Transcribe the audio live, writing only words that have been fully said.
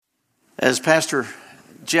As Pastor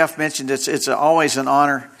Jeff mentioned, it's always an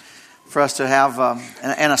honor for us to have,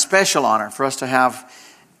 and a special honor for us to have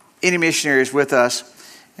any missionaries with us.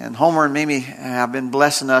 And Homer and Mimi have been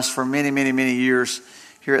blessing us for many, many, many years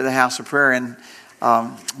here at the House of Prayer. And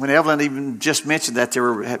when Evelyn even just mentioned that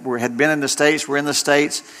they had been in the States, were in the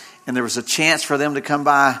States, and there was a chance for them to come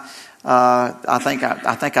by, I think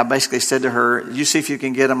I basically said to her, "You see if you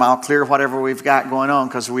can get them. I'll clear whatever we've got going on,"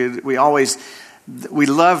 because we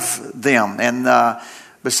love them. And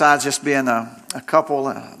besides just being a couple,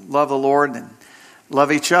 love the Lord and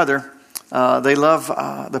love each other, they love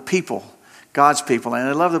the people, God's people, and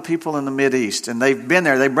they love the people in the Mideast. And they've been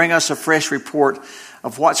there. They bring us a fresh report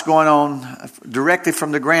of what's going on directly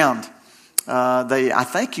from the ground. I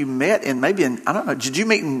think you met I don't know, did you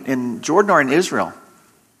meet in Jordan or in Israel?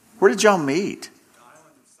 Where did y'all meet?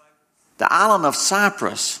 The island of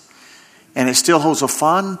Cyprus. And it still holds a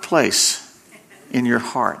fond place in your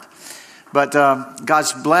heart. But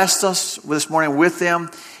God's blessed us this morning with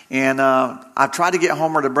them. And I tried to get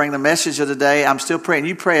Homer to bring the message of the day. I'm still praying.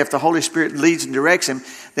 You pray if the Holy Spirit leads and directs him,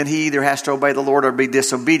 then he either has to obey the Lord or be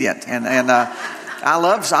disobedient. And I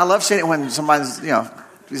love seeing it when somebody's,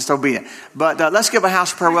 disobedient. But let's give a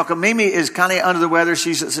house of prayer welcome. Mimi is kind of under the weather.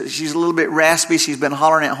 She's a little bit raspy. She's been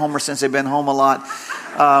hollering at Homer since they've been home a lot.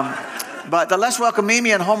 But let's welcome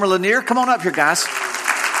Mimi and Homer Lanier. Come on up here, guys.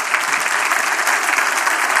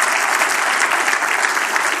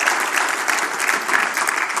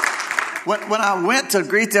 When I went to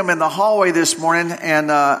greet them in the hallway this morning, and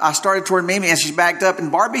I started toward Mimi, and she's backed up, and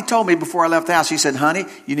Barbie told me before I left the house, she said, "Honey,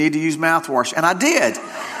 you need to use mouthwash." And I did.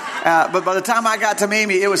 But by the time I got to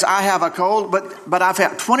Mimi, I have a cold, but I've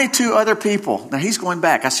had 22 other people. Now, he's going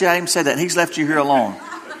back. I even said that, and he's left you here alone.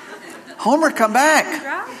 Homer, come back.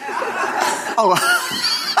 Oh.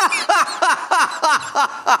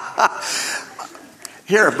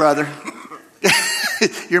 Here, brother.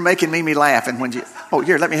 You're making Mimi laugh. And when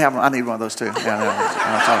here, let me have one. I need one of those too.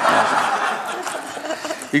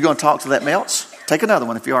 You going to talk to that Melts? Take another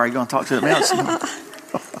one if you are. You going to talk to that Melts?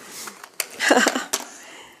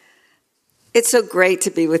 It's so great to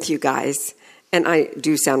be with you guys. And I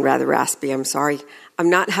do sound rather raspy. I'm sorry. I'm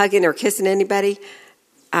not hugging or kissing anybody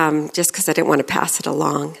just because I didn't want to pass it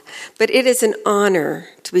along. But it is an honor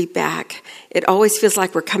to be back. It always feels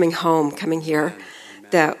like we're coming home, coming here.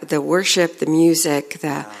 The worship, the music,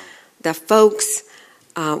 the folks.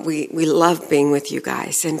 We love being with you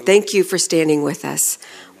guys. And thank you for standing with us.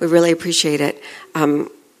 We really appreciate it.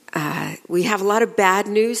 We have a lot of bad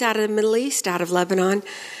news out of the Middle East, out of Lebanon.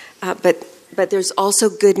 But there's also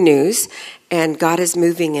good news, and God is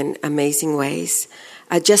moving in amazing ways.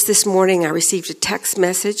 Just this morning, I received a text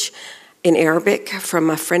message in Arabic from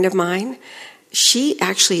a friend of mine. She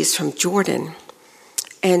actually is from Jordan,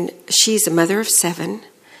 and she's a mother of 7.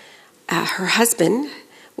 Her husband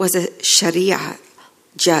was a Sharia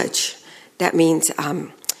judge. That means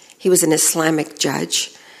he was an Islamic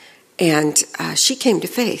judge, and she came to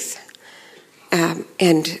faith.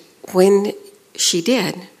 And when she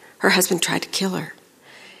did, her husband tried to kill her.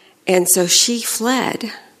 And so she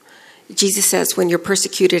fled. Jesus says, when you're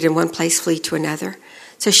persecuted in one place, flee to another.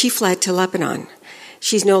 So she fled to Lebanon.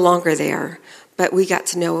 She's no longer there, but we got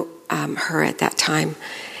to know her at that time.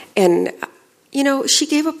 And, she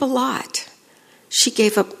gave up a lot. She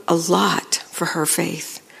gave up a lot for her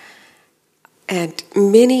faith. And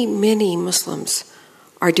many, many Muslims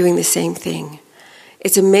are doing the same thing.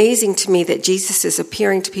 It's amazing to me that Jesus is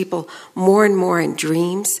appearing to people more and more in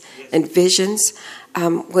dreams and visions.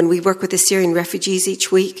 When we work with the Syrian refugees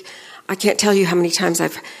each week, I can't tell you how many times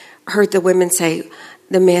I've heard the women say,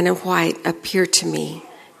 "The man in white appeared to me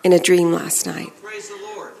in a dream last night." Praise the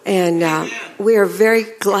Lord. And we are very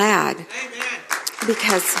glad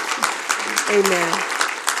because,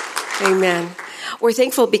 amen. We're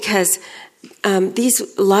thankful because a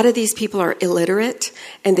lot of these people are illiterate,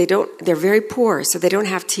 and they're very poor, so they don't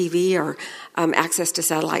have TV or access to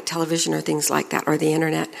satellite television or things like that, or the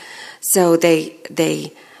internet. So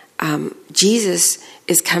Jesus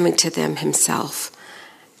is coming to them himself.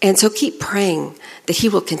 And so keep praying that he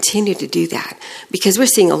will continue to do that, because we're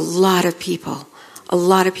seeing a lot of people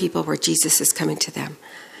where Jesus is coming to them,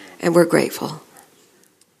 and we're grateful.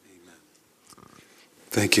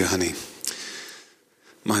 Thank you, honey.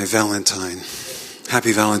 My Valentine.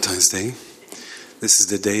 Happy Valentine's Day. This is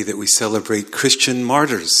the day that we celebrate Christian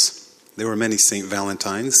martyrs. There were many St.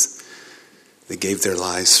 Valentines. They gave their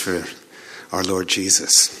lives for our Lord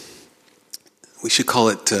Jesus. We should call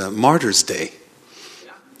it Martyrs' Day.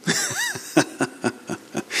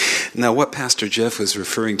 Now, what Pastor Jeff was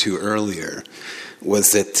referring to earlier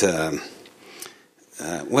was that,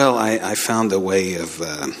 I found a way of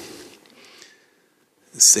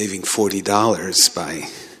saving $40 by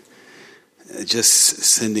just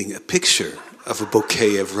sending a picture of a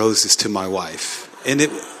bouquet of roses to my wife. And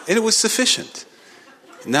it was sufficient.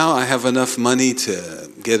 Now I have enough money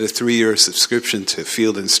to get a 3-year subscription to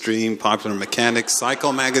Field & Stream, Popular Mechanics,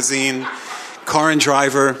 Cycle Magazine, Car and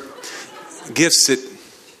Driver, gifts that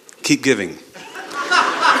keep giving.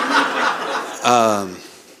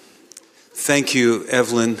 Thank you,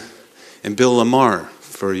 Evelyn and Bill Lamar,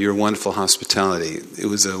 for your wonderful hospitality. It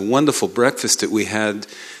was a wonderful breakfast that we had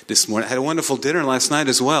this morning. I had a wonderful dinner last night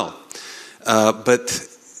as well. But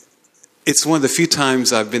it's one of the few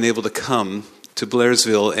times I've been able to come to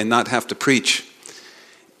Blairsville and not have to preach.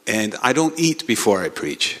 And I don't eat before I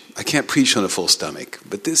preach. I can't preach on a full stomach.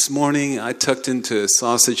 But this morning I tucked into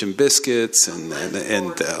sausage and biscuits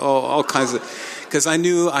and all kinds of... Because I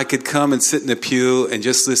knew I could come and sit in the pew and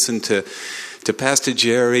just listen to Pastor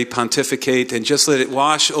Jerry pontificate and just let it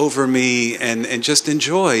wash over me and just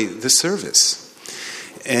enjoy the service.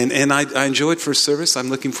 And I enjoyed first service. I'm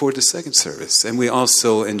looking forward to second service. And we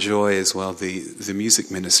also enjoy as well the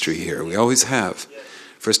music ministry here. We always have.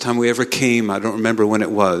 First time we ever came, I don't remember when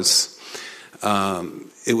it was.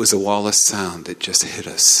 It was a wall of sound that just hit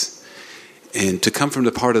us. And to come from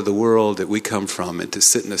the part of the world that we come from and to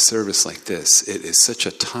sit in a service like this, it is such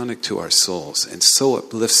a tonic to our souls and so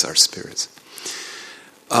uplifts our spirits.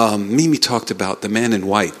 Mimi talked about the man in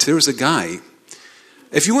white. There was a guy.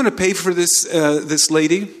 If you want to pay for this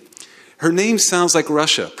lady, her name sounds like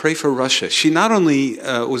Russia. Pray for Russia. She not only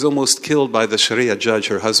was almost killed by the Sharia judge,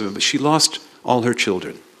 her husband, but she lost all her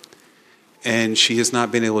children. And she has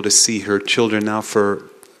not been able to see her children now for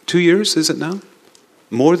 2 years, is it now?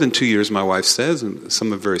 More than 2 years, my wife says, and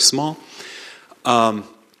some are very small. In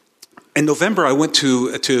November, I went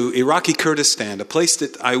to Iraqi Kurdistan, a place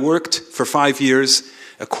that I worked for 5 years,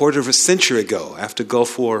 a quarter of a century ago, after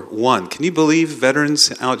Gulf War I. Can you believe,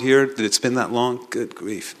 veterans out here, that it's been that long? Good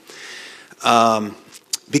grief.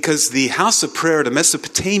 Because the House of Prayer, the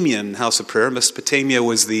Mesopotamian House of Prayer, Mesopotamia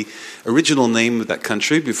was the original name of that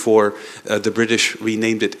country before the British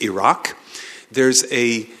renamed it Iraq. There's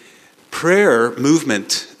a prayer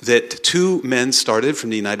movement that 2 men started from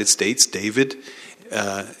the United States, David,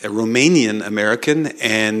 a Romanian American,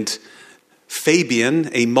 and Fabian,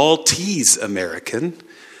 a Maltese American,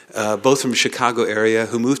 both from the Chicago area,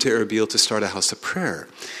 who moved to Erbil to start a house of prayer.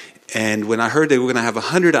 And when I heard they were going to have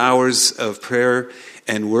 100 hours of prayer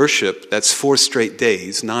and worship, that's 4 straight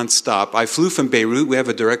days, nonstop. I flew from Beirut. We have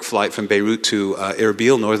a direct flight from Beirut to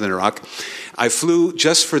Erbil, northern Iraq. I flew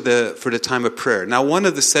just for the time of prayer. Now, one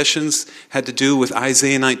of the sessions had to do with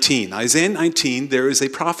Isaiah 19. Isaiah 19, there is a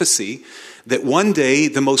prophecy that one day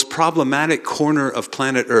the most problematic corner of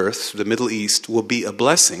planet Earth, the Middle East, will be a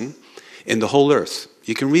blessing in the whole earth.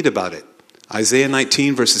 You can read about it. Isaiah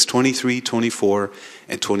 19, verses 23, 24,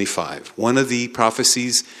 and 25. One of the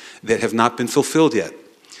prophecies that have not been fulfilled yet.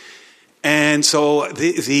 And so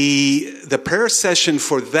the prayer session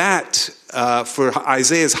for that, for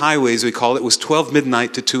Isaiah's highways, we call it, was 12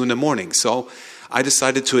 midnight to 2 in the morning. So I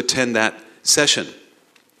decided to attend that session.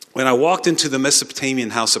 When I walked into the Mesopotamian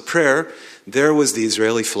House of Prayer, there was the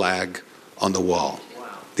Israeli flag on the wall. Wow.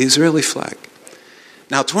 The Israeli flag.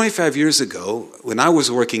 Now, 25 years ago, when I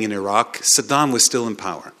was working in Iraq, Saddam was still in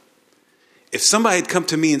power. If somebody had come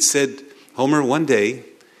to me and said, Homer, one day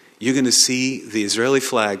you're going to see the Israeli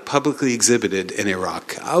flag publicly exhibited in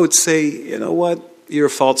Iraq, I would say, you know what? You're a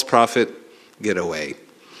false prophet. Get away.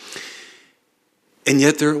 And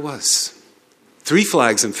yet there it was. 3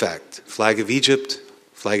 flags, in fact. Flag of Egypt,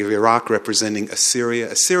 flag of Iraq representing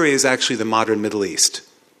Assyria. Assyria is actually the modern Middle East.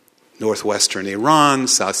 Northwestern Iran,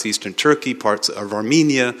 southeastern Turkey, parts of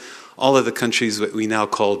Armenia, all of the countries that we now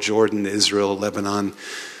call Jordan, Israel, Lebanon.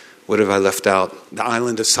 What have I left out? The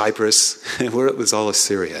island of Cyprus, where it was all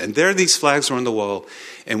Assyria. And there these flags were on the wall,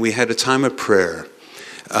 and we had a time of prayer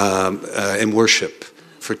and worship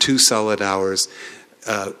for 2 solid hours,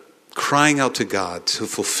 crying out to God to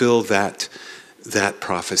fulfill that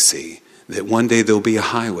prophecy, that one day there'll be a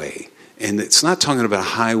highway. And it's not talking about a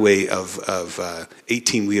highway of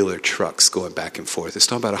 18-wheeler trucks going back and forth. It's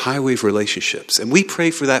talking about a highway of relationships. And we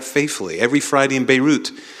pray for that faithfully. Every Friday in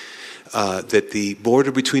Beirut, that the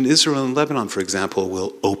border between Israel and Lebanon, for example,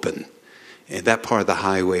 will open. And that part of the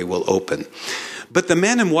highway will open. But the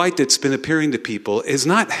man in white that's been appearing to people has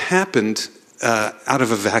not happened out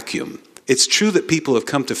of a vacuum. It's true that people have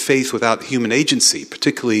come to faith without human agency,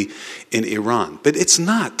 particularly in Iran. But it's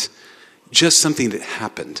not just something that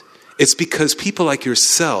happened. It's because people like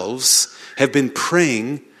yourselves have been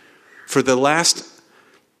praying for the last,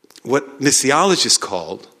 what missiologists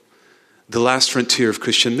called, the last frontier of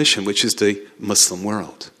Christian mission, which is the Muslim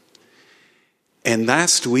world. And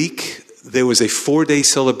last week, there was a 4-day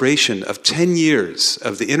celebration of 10 years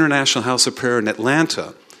of the International House of Prayer in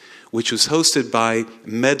Atlanta, which was hosted by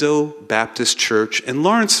Meadow Baptist Church in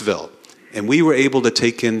Lawrenceville. And we were able to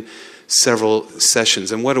take in several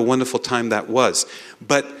sessions. And what a wonderful time that was.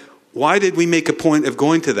 But why did we make a point of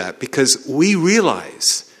going to that? Because we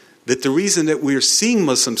realize that the reason that we're seeing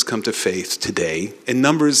Muslims come to faith today in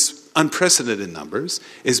numbers, unprecedented numbers,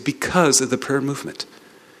 is because of the prayer movement.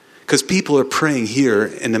 Because people are praying here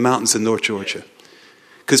in the mountains of North Georgia.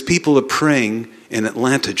 Because people are praying in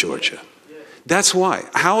Atlanta, Georgia. That's why.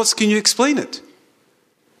 How else can you explain it?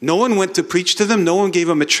 No one went to preach to them. No one gave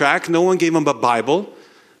them a tract. No one gave them a Bible.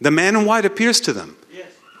 The man in white appears to them. Yes.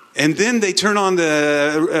 And then they turn on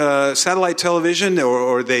the satellite television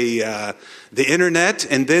or the internet.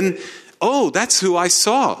 And then, oh, that's who I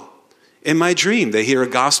saw in my dream. They hear a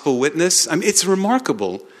gospel witness. I mean, it's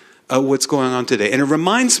remarkable what's going on today. And it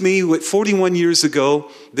reminds me what 41 years ago,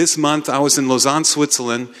 this month, I was in Lausanne,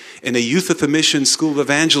 Switzerland, in a Youth of the Mission School of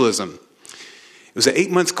Evangelism. It was an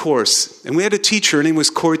 8-month course. And we had a teacher. Her name was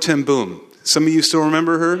Corrie ten Boom. Some of you still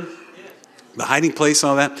remember her? The hiding place,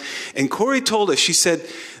 all that. And Corrie told us, she said,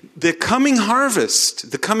 the coming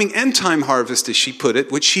harvest, the coming end time harvest, as she put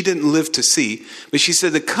it, which she didn't live to see, but she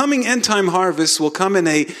said the coming end time harvest will come in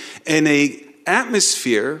a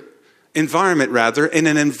environment, in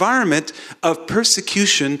an environment of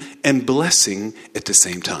persecution and blessing at the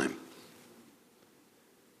same time.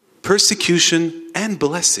 Persecution and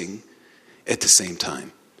blessing at the same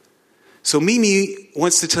time. So Mimi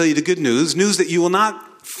wants to tell you the good news that you will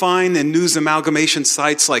not find in news amalgamation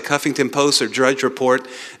sites like Huffington Post or Drudge Report.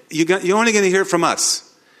 You're only going to hear it from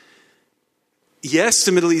us. Yes,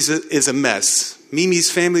 the Middle East is a mess.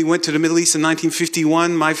 Mimi's family went to the Middle East in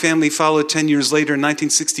 1951. My family followed 10 years later in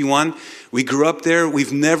 1961. We grew up there.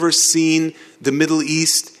 We've never seen the Middle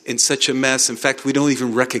East in such a mess. In fact, we don't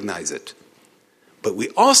even recognize it. But we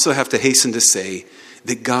also have to hasten to say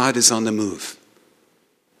that God is on the move.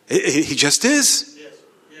 He just is.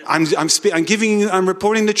 I'm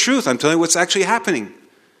reporting the truth. I'm telling you what's actually happening.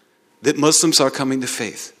 That Muslims are coming to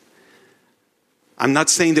faith. I'm not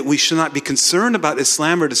saying that we should not be concerned about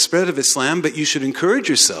Islam or the spread of Islam, but you should encourage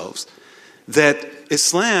yourselves that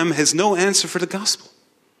Islam has no answer for the gospel.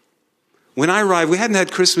 When I arrived, we hadn't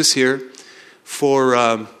had Christmas here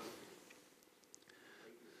for...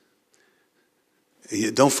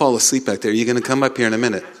 don't fall asleep back there. You're going to come up here in a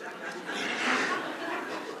minute.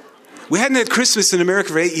 We hadn't had Christmas in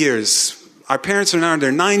America for 8 years. Our parents are now in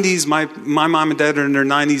their 90s. My mom and dad are in their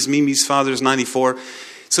 90s. Mimi's father's 94.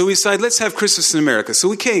 So we decided, let's have Christmas in America. So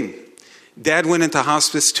we came. Dad went into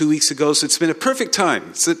hospice 2 weeks ago, so it's been a perfect time.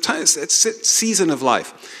 It's a season of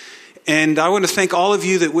life. And I want to thank all of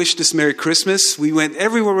you that wished us Merry Christmas. We went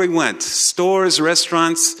everywhere we went. Stores,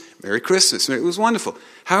 restaurants, Merry Christmas. It was wonderful.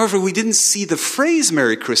 However, we didn't see the phrase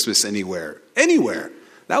Merry Christmas anywhere. Anywhere.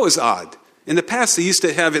 That was odd. In the past, they used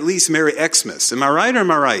to have at least Merry Xmas. Am I right or am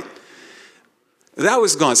I right? That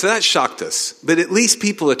was gone, so that shocked us. But at least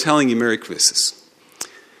people are telling you Merry Christmas.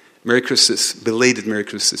 Merry Christmas, belated Merry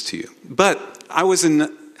Christmas to you. But I was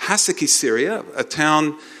in Hasaki, Syria, a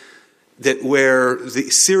town where the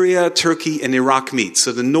Syria, Turkey, and Iraq meet.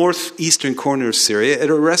 So the northeastern corner of Syria, at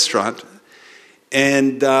a restaurant,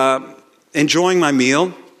 and enjoying my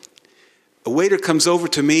meal. A waiter comes over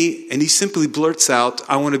to me and he simply blurts out,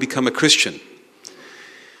 I want to become a Christian.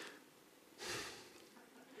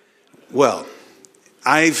 Well,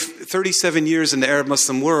 I've 37 years in the Arab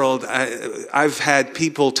Muslim world. I've had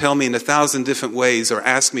people tell me in 1,000 different ways or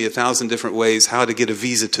ask me 1,000 different ways how to get a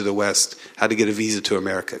visa to the West, how to get a visa to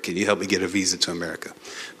America. Can you help me get a visa to America?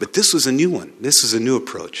 But this was a new one. This was a new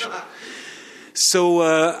approach. So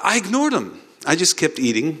I ignored him. I just kept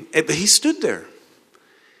eating. But he stood there.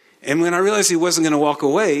 And when I realized he wasn't going to walk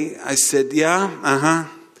away, I said, yeah,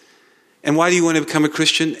 And why do you want to become a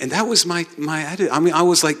Christian? And that was my attitude. I mean, I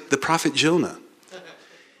was like the prophet Jonah.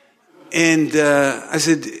 And I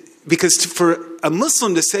said, because for a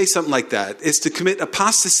Muslim to say something like that is to commit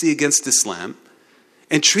apostasy against Islam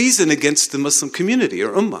and treason against the Muslim community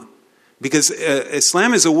or ummah. Because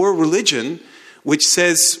Islam is a world religion which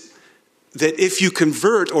says that if you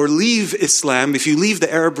convert or leave Islam, if you leave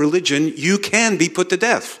the Arab religion, you can be put to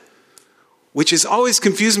death. Which has always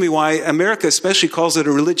confused me why America especially calls it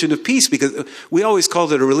a religion of peace, because we always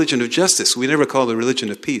called it a religion of justice. We never called it a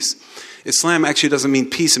religion of peace. Islam actually doesn't mean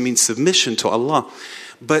peace, it means submission to Allah.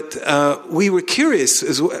 But we were curious,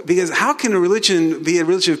 because how can a religion be a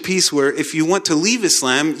religion of peace where if you want to leave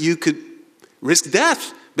Islam, you could risk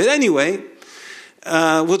death? But anyway,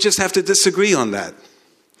 we'll just have to disagree on that.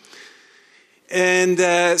 And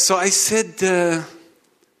so I said,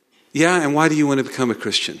 Yeah, and why do you want to become a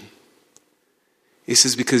Christian? He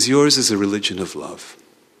says, because yours is a religion of love.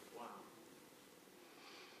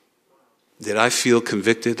 Did I feel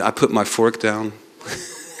convicted? I put my fork down.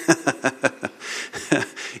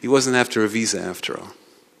 He wasn't after a visa after all.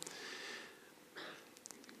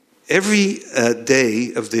 Every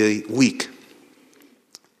day of the week,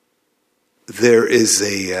 there is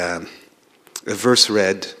a verse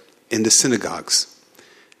read in the synagogues.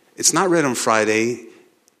 It's not read on Friday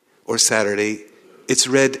or Saturday. It's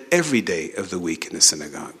read every day of the week in the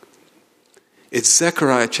synagogue. It's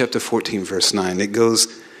Zechariah chapter 14, verse 9. It goes,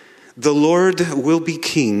 "The Lord will be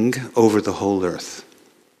king over the whole earth.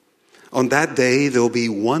 On that day there will be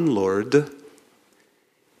one Lord,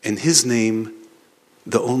 and his name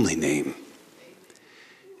the only name."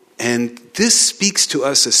 And this speaks to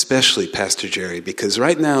us especially, Pastor Jerry, because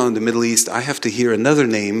right now in the Middle East, I have to hear another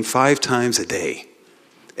name 5 times a day,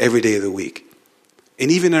 every day of the week.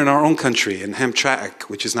 And even in our own country, in Hamtramck,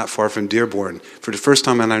 which is not far from Dearborn, for the first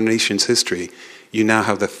time in our nation's history, you now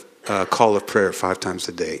have the call of prayer 5 times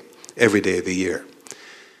a day, every day of the year.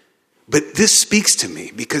 But this speaks to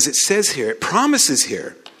me because it says here, it promises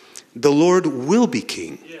here, the Lord will be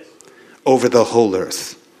king over the whole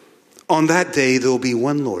earth. On that day, there will be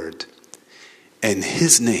one Lord, and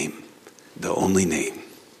his name, the only name.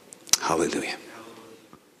 Hallelujah.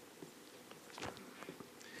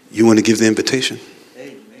 You want to give the invitation?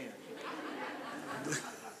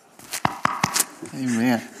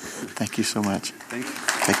 Amen. Thank you so much. Thank you.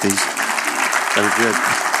 Take these. That was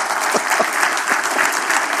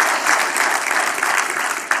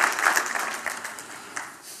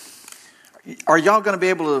good. Are y'all going to be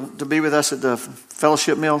able to be with us at the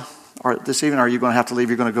fellowship meal or this evening? Or are you going to have to leave?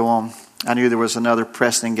 You're going to go on. I knew there was another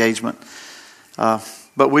pressing engagement.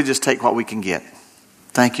 But we just take what we can get.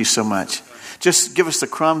 Thank you so much. Just give us the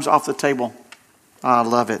crumbs off the table. I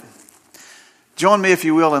love it. Join me, if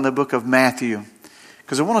you will, in the book of Matthew,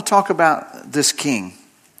 because I want to talk about this king.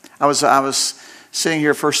 I was sitting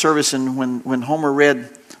here first service, and when Homer read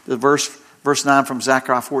the verse 9 from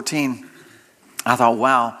Zechariah 14, I thought,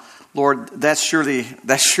 wow, Lord, that's surely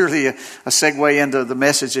a segue into the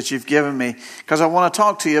message that you've given me, because I want to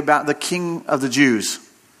talk to you about the King of the Jews.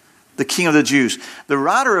 The King of the Jews. The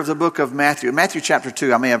writer of the book of Matthew chapter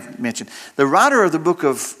 2, I may have mentioned. The writer of the book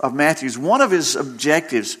of Matthew, one of his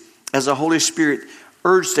objectives as the Holy Spirit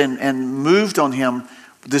urged and moved on him,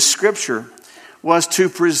 this scripture, was to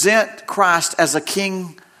present Christ as the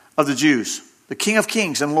King of the Jews, the King of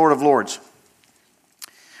Kings and Lord of Lords.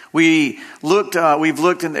 We've looked at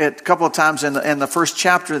a couple of times in the first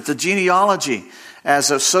chapter at the genealogy as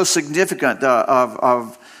so significant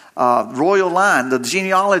of royal line, the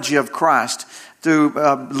genealogy of Christ through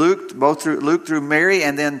Luke, both through Luke through Mary,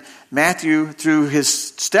 and then Matthew through his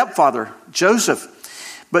stepfather Joseph.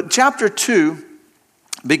 But chapter 2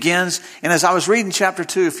 begins, and as I was reading chapter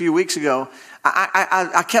 2 a few weeks ago,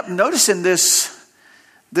 I kept noticing this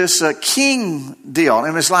king deal,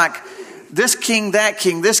 and it's like this king, that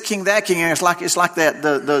king, this king, that king, and it's like that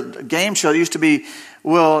the game show used to be.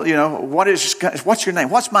 Well, you know, what's your name?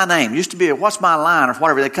 What's my name? Used to be what's my line or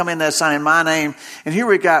whatever. They come in there signing my name, and here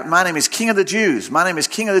we got my name is King of the Jews. My name is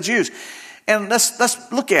King of the Jews, and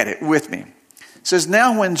let's look at it with me. It says,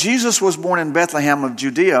 now when Jesus was born in Bethlehem of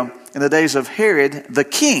Judea in the days of Herod the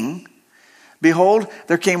king, behold,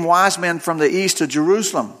 there came wise men from the east to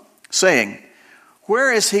Jerusalem, saying,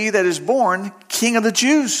 where is he that is born King of the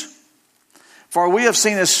Jews? For we have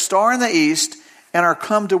seen his star in the east and are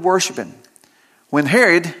come to worship him. When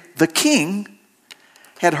Herod the king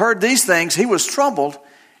had heard these things, he was troubled,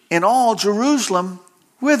 and all Jerusalem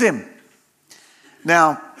with him.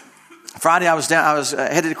 Now, Friday I was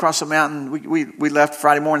headed across the mountain. We left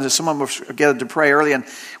Friday morning. Some of us were gathered to pray early, and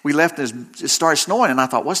we left and it started snowing. And I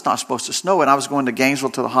thought, well, it's not supposed to snow. And I was going to Gainesville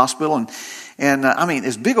to the hospital, and I mean,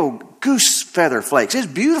 it's big old goose feather flakes. It's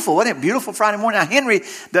beautiful, wasn't it? Beautiful Friday morning. Now Henry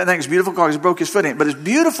doesn't think it's beautiful because he broke his foot in it, but it's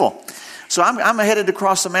beautiful. So I'm headed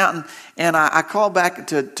across the mountain, and I called back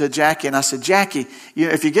to Jackie, and I said, Jackie,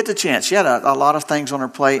 if you get the chance, she had a lot of things on her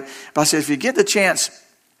plate, but I said, if you get the chance,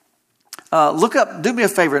 do me a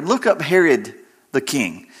favor, and look up Herod the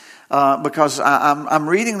king, because I'm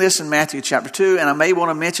reading this in Matthew chapter 2, and I may want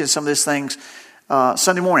to mention some of these things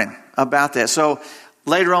Sunday morning about that. So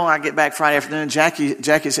later on, I get back Friday afternoon.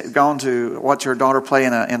 Jackie's gone to watch her daughter play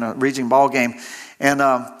in a region ball game,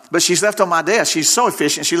 but she's left on my desk. She's so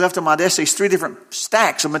efficient. She left on my desk these 3 different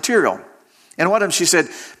stacks of material. And one of them, she said,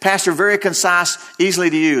 Pastor, very concise, easily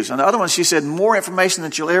to use. And the other one, she said, more information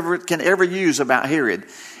than you'll can ever use about Herod.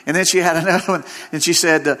 And then she had another one, and she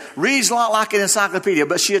said, reads a lot like an encyclopedia.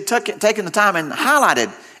 But she had taken the time and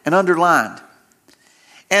highlighted and underlined.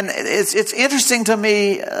 And it's interesting to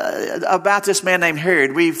me about this man named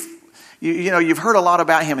Herod. You've heard a lot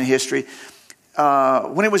about him in history.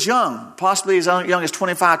 When he was young, possibly as young as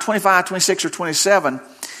 25, 26, or 27,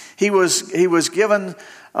 he was given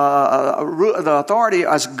the authority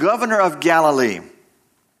as governor of Galilee.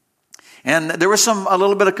 And there was a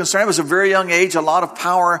little bit of concern. It was a very young age, a lot of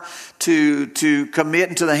power to commit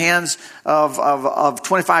into the hands of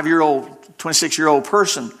 25-year-old, 26-year-old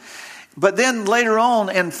person. But then later on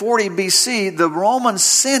in 40 BC, the Roman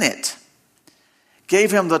Senate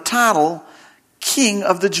gave him the title King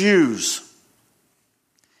of the Jews.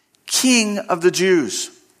 King of the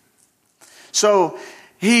Jews. So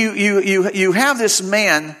you have this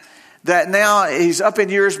man that now he's up in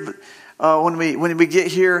years when we get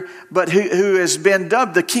here, but who has been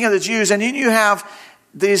dubbed the King of the Jews. And then you have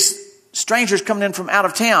these strangers coming in from out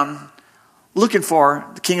of town looking for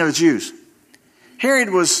the King of the Jews. Herod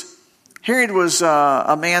was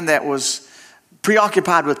a man that was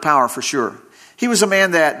preoccupied with power, for sure. He was a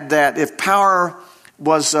man that if power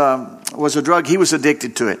was a drug, he was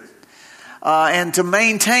addicted to it. And to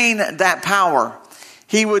maintain that power,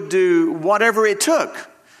 he would do whatever it took.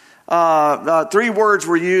 3 words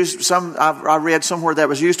were used. I read somewhere that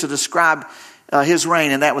was used to describe his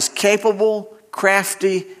reign, and that was capable,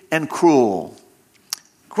 crafty, and cruel.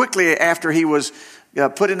 Quickly after he was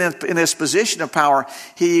put in this position of power,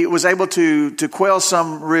 he was able to quell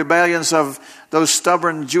some rebellions of those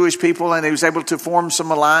stubborn Jewish people, and he was able to form some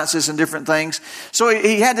alliances and different things. So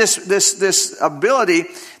he had this ability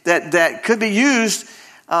that could be used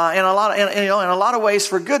in a lot of ways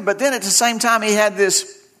for good. But then at the same time, he had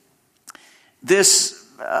this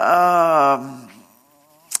I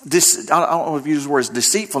don't know if you use the word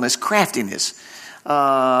deceitfulness, craftiness.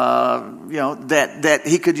 That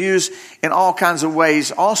he could use in all kinds of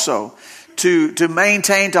ways also to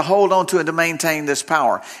maintain, to hold on to, and to maintain this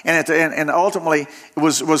power. And ultimately it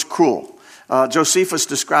was cruel. Josephus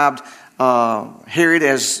described Herod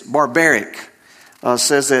as barbaric.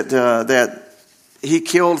 Says that he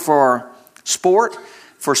killed for sport,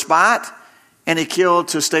 for spite, and he killed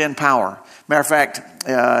to stay in power. Matter of fact,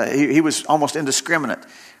 he was almost indiscriminate.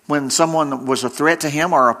 When someone was a threat to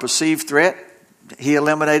him or a perceived threat, he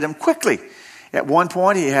eliminated them quickly. At one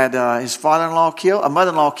point, he had his father-in-law killed, a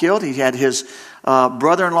mother-in-law killed. He had his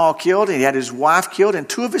brother-in-law killed. He had his wife killed, and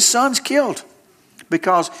 2 of his sons killed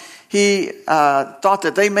because he thought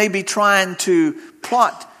that they may be trying to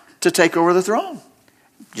plot to take over the throne.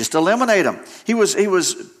 Just eliminate them. He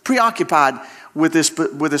was preoccupied with this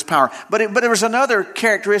power. But there was another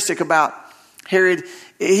characteristic about Herod.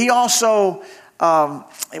 He also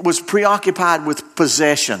was preoccupied with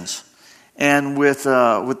possessions and with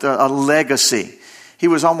a legacy. He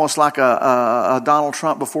was almost like a Donald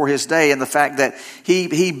Trump before his day, in the fact that he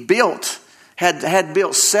had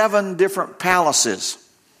built 7 different palaces.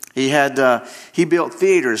 He built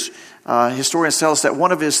theaters. Historians tell us that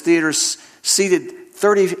one of his theaters seated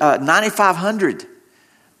 9,500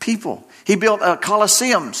 people. He built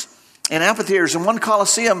coliseums and amphitheaters. And one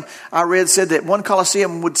coliseum, I read, said that one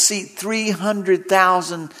coliseum would seat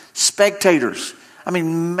 300,000 spectators. I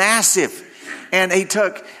mean, massive. And he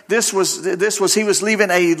was leaving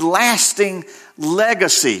a lasting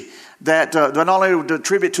legacy that not only would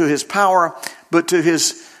attribute to his power, but to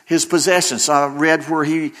his possessions. I read where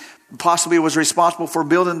he possibly was responsible for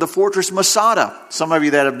building the fortress Masada. Some of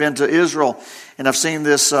you that have been to Israel and have seen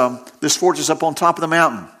this fortress up on top of the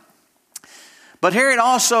mountain. But Herod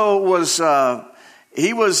also was, I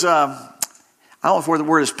don't know if the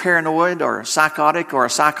word is paranoid or psychotic or a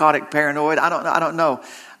psychotic paranoid. I don't know.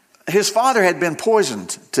 His father had been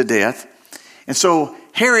poisoned to death. And so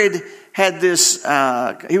Herod had this,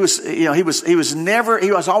 he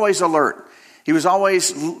was always alert. He was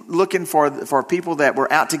always looking for people that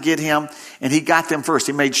were out to get him, and he got them first.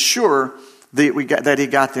 He made sure that he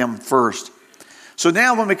got them first. So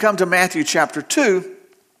now when we come to Matthew chapter 2,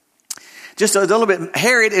 just a little bit,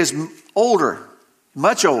 Herod is older,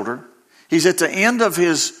 much older. He's at the end of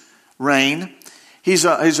his reign. He's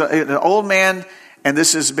an old man, and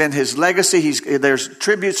this has been his legacy. There's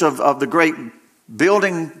tributes of the great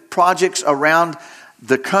building projects around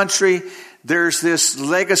the country. There's this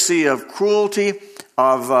legacy of cruelty,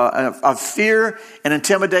 of fear and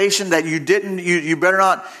intimidation that you didn't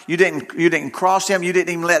cross him. You didn't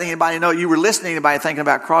even let anybody know you were listening to anybody thinking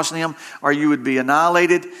about crossing him, or you would be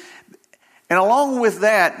annihilated. And along with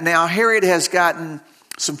that, now Herod has gotten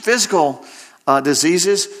some physical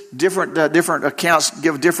diseases. Different accounts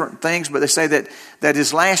give different things, but they say that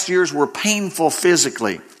his last years were painful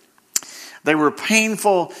physically. They were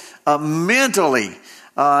painful mentally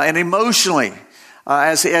and emotionally.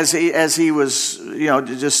 as he was,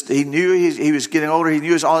 he knew he was getting older. He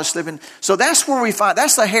knew his all his slipping. So that's where we find,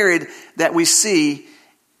 that's the Herod that we see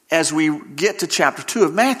as we get to chapter 2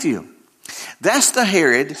 of Matthew. That's the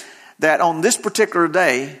Herod that on this particular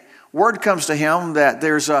day, word comes to him that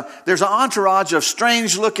there's an entourage of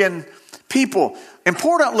strange looking people,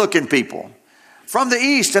 important looking people from the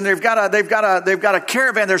east, and they've got a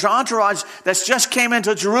caravan. There's an entourage that's just came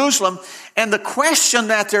into Jerusalem, and the question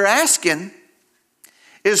that they're asking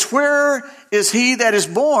is, where is he that is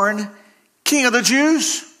born King of the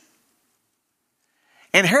Jews?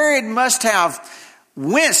 And Herod must have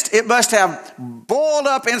winced. It must have boiled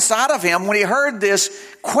up inside of him when he heard this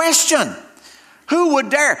question. Who would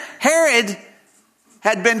dare? Herod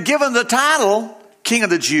had been given the title King of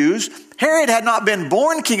the Jews. Herod had not been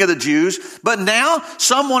born King of the Jews, but now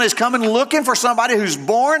someone is coming looking for somebody who's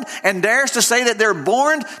born and dares to say that they're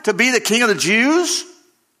born to be the King of the Jews.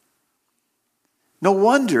 No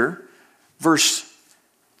wonder, verse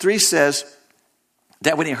 3 says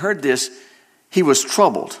that when he heard this, he was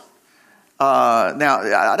troubled. Now,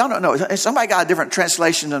 I don't know. Somebody got a different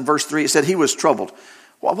translation than verse 3. It said he was troubled.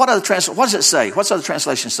 What does it say? What's other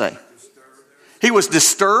translations say? He was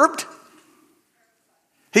disturbed.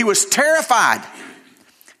 He was terrified.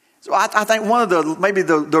 So I think one of maybe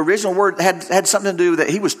the original word had something to do with that.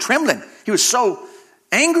 He was trembling. He was so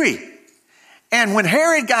angry. And when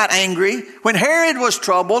Herod got angry, when Herod was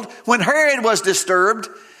troubled, when Herod was disturbed,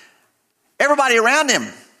 everybody around him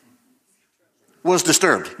was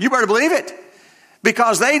disturbed. You better believe it.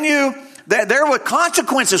 Because they knew that there were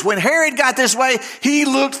consequences. When Herod got this way, he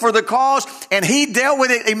looked for the cause and he dealt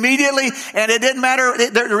with it immediately, and it didn't matter.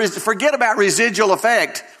 Forget about residual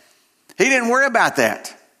effect. He didn't worry about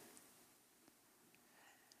that.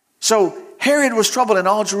 So Herod was troubled and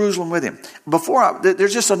all Jerusalem with him.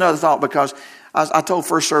 There's just another thought, because I told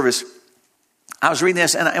first service, I was reading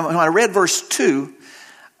this, and when I read verse 2,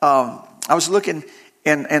 I was looking,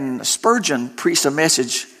 and Spurgeon preached a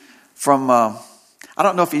message from, I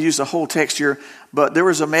don't know if he used the whole text here, but there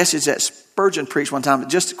was a message that Spurgeon preached one time.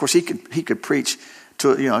 Just, of course, he could preach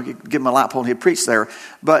to, give him a light pole and he'd preach there.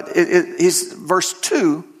 But his verse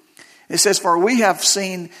 2, it says, "For we have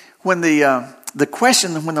seen," when the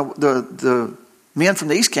question, when the men from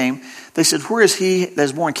the east came, they said, "Where is he that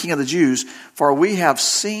is born King of the Jews? For we have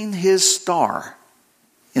seen his star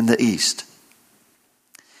in the east."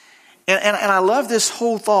 And I love this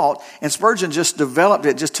whole thought, and Spurgeon just developed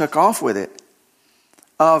it, just took off with it,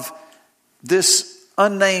 of this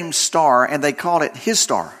unnamed star, and they called it his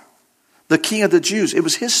star. The King of the Jews. It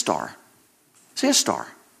was his star. It's his star.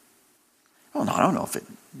 Oh no, I don't know if it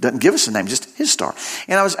doesn't give us a name, just his star.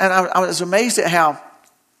 And I was amazed at how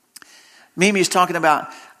Mimi's talking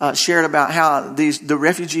about, shared about how the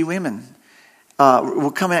refugee women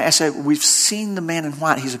will come in and say, "We've seen the man in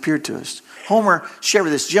white. He's appeared to us." Homer shared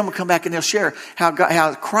with us. Jim will come back and they'll share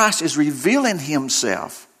how Christ is revealing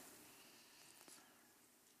himself.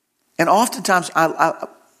 And oftentimes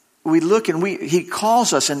we look and he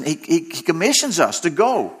calls us and he commissions us to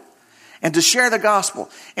go and to share the gospel.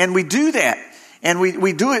 And we do that. And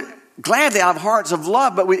we do it gladly out of hearts of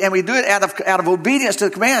love, but we do it out of obedience to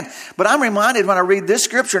the command. But I'm reminded when I read this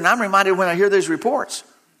scripture, and I'm reminded when I hear these reports,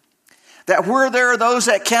 that where there are those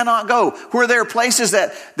that cannot go, where there are places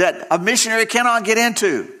that a missionary cannot get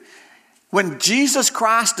into, when Jesus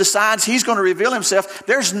Christ decides he's going to reveal himself,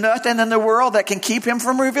 there's nothing in the world that can keep him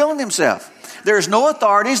from revealing himself. There's no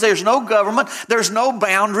authorities, there's no government, there's no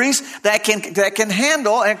boundaries that can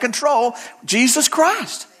handle and control Jesus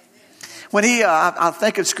Christ. When I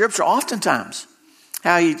think of Scripture oftentimes,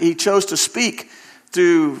 how he chose to speak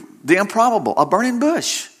through the improbable. A burning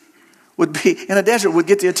bush would be in a desert, would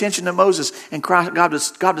get the attention of Moses, and God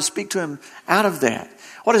would speak to him out of that.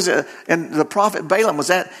 What is it? And the prophet Balaam was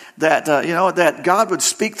that God would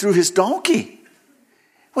speak through his donkey.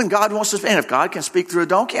 When God wants to, and if God can speak through a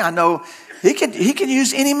donkey, I know he can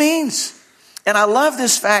use any means. And I love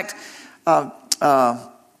this fact.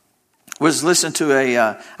 Was listening to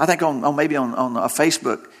I think on a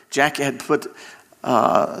Facebook, Jackie had put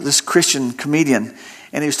this Christian comedian,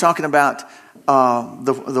 and he was talking about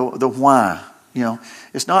the why.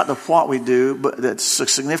 It's not the what we do, but that's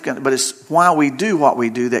significant, but it's why we do what we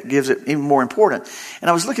do that gives it even more important. And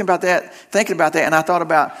I was thinking about that, and I thought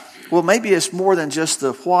about, well, maybe it's more than just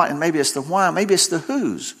the what, and maybe it's the why, maybe it's the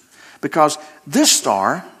whose. Because this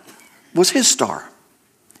star was his star.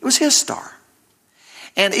 It was his star.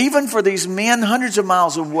 And even for these men hundreds of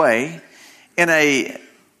miles away in a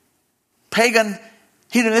pagan,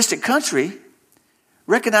 hedonistic country,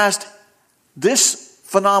 recognized this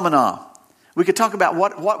phenomenon. We could talk about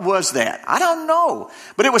what was that. I don't know.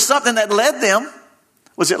 But it was something that led them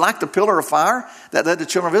Was it like the pillar of fire that led the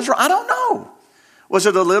children of Israel? I don't know. Was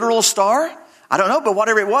it a literal star? I don't know, but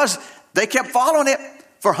whatever it was, they kept following it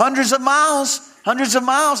for hundreds of miles,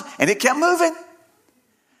 and it kept moving.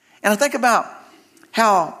 And I think about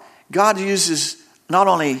how God uses not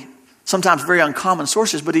only sometimes very uncommon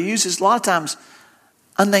sources, but he uses a lot of times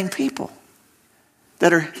unnamed people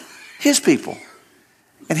that are his people.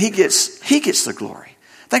 And he gets the glory.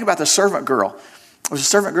 Think about the servant girl. It was a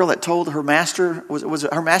servant girl that told her master, was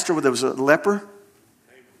it her master that was a leper?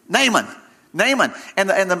 Naaman. And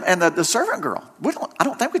the servant girl, I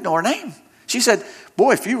don't think we know her name. She said,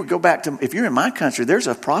 boy, if you're in my country, there's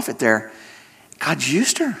a prophet there. God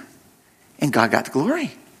used her. And God got the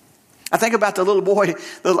glory. I think about the little boy.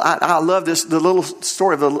 I love this, the little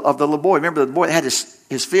story of the little boy. Remember the boy that had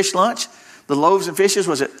his fish lunch? The loaves and fishes,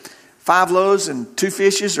 was it 5 loaves and 2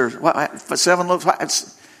 fishes or 7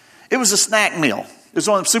 loaves? It was a snack meal. It was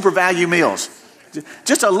one of the super value meals.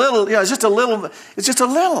 Just a little, it's just a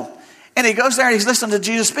little. And he goes there and he's listening to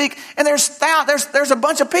Jesus speak. And there's a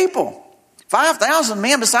bunch of people. 5,000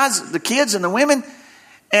 men besides the kids and the women.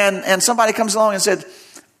 And somebody comes along and said,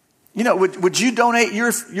 would you donate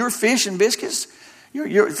your fish and biscuits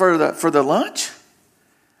for the lunch?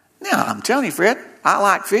 Now, I'm telling you, Fred, I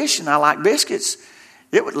like fish and I like biscuits.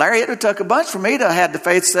 It would take a bunch for me to have the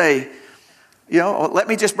faith say, let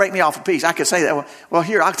me just break me off a piece. I could say that. Well,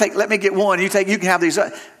 here, let me get one. You can have these.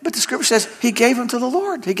 But the scripture says he gave them to the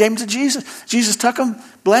Lord. He gave them to Jesus. Jesus took them,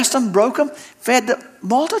 blessed them, broke them, fed the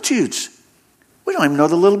multitudes. We don't even know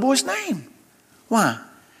the little boy's name. Why?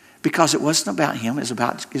 Because it wasn't about him. It's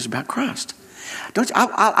about Christ.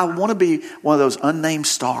 I want to be one of those unnamed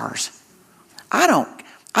stars.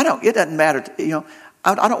 It doesn't matter.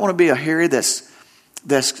 I don't want to be a Herod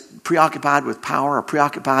that's preoccupied with power or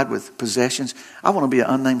preoccupied with possessions. I want to be an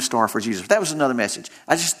unnamed star for Jesus. That was another message.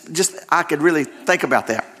 I could really think about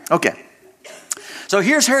that. Okay. So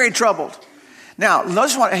here's Herod troubled. Now,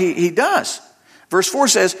 notice what he does. Verse 4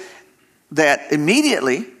 says that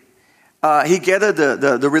immediately he gathered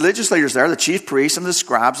the religious leaders there, the chief priests and the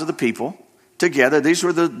scribes of the people together. These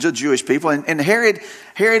were the Jewish people. And Herod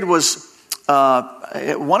was,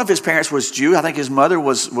 one of his parents was Jew. I think his mother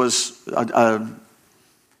was a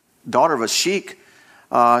daughter of a sheik.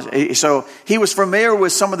 So he was familiar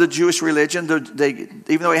with some of the Jewish religion.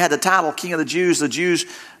 Even though he had the title King of the Jews,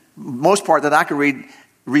 most part that I could read,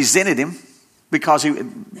 resented him because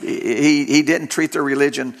he didn't treat their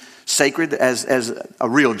religion sacred as a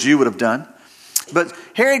real Jew would have done. But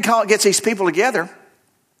Herod gets these people together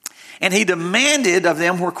and he demanded of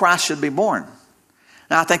them where Christ should be born.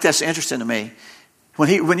 Now I think that's interesting to me.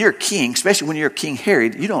 When you're a king, especially when you're King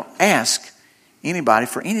Herod, you don't ask anybody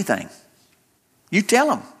for anything. You tell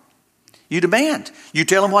them. You demand. You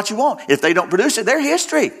tell them what you want. If they don't produce it, they're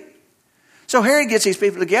history. So Herod gets these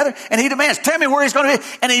people together and he demands, tell me where he's going to be.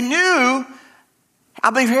 And I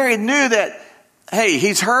believe Herod knew that, hey,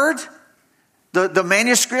 he's heard the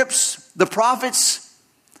manuscripts, the prophets,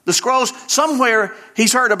 the scrolls. Somewhere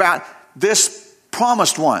he's heard about this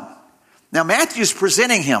promised one. Now Matthew's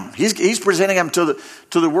presenting him. He's presenting him to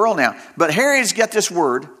the world now. But Herod's got this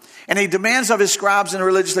word. And he demands of his scribes and the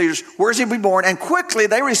religious leaders, where is he to be born? And quickly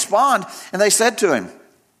they respond and they said to him,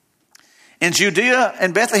 in Judea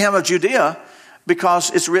and Bethlehem of Judea,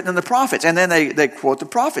 because it's written in the prophets. And then they quote the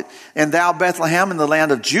prophet. And thou, Bethlehem, in the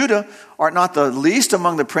land of Judah, art not the least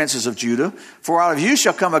among the princes of Judah. For out of you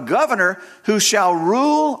shall come a governor who shall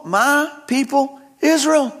rule my people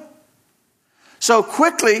Israel. So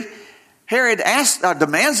quickly, Herod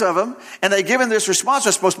demands of him, and they give him this response.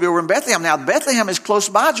 They're supposed to be over in Bethlehem. Now, Bethlehem is close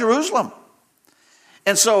by Jerusalem.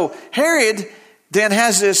 And so Herod then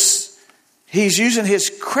has this, he's using his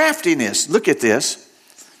craftiness. Look at this.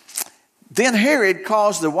 Then Herod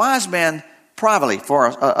calls the wise men privately for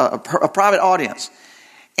a private audience.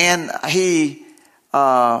 And he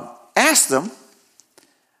asked them,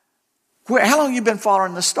 how long have you been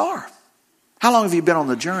following the star? How long have you been on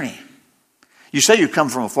the journey? You say you come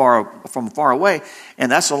from far away, and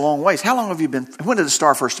that's a long ways. How long have you been? When did the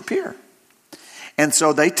star first appear? And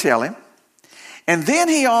so they tell him. And then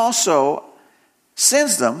he also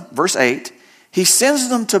sends them, verse 8, he sends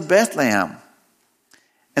them to Bethlehem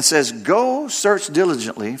and says, go search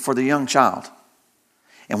diligently for the young child.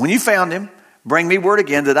 And when you found him, bring me word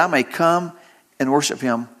again that I may come and worship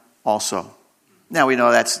him also. Now we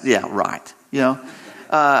know that's, right.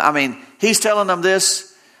 He's telling them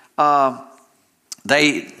this.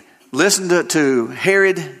 They listened to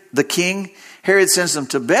Herod the king. Herod sends them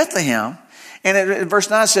to Bethlehem. And in verse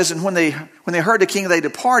 9 it says, and when they heard the king, they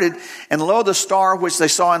departed. And lo, the star which they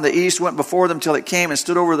saw in the east went before them till it came and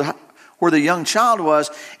stood over where the young child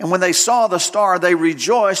was. And when they saw the star, they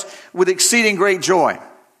rejoiced with exceeding great joy.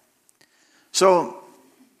 So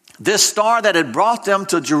this star that had brought them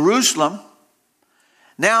to Jerusalem,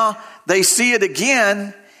 now they see it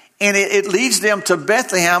again, and it leads them to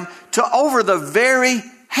Bethlehem, to over the very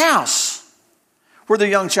house where the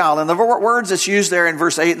young child. And the words that's used there in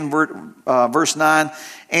verse 8 and verse 9,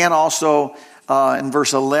 and also in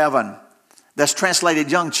verse 11, that's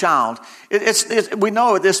translated young child. We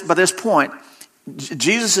know by this point,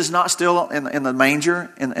 Jesus is not still in the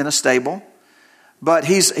manger, in a stable, but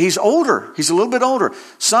he's older. He's a little bit older.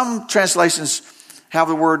 Some translations have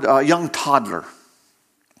the word young toddler.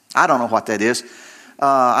 I don't know what that is.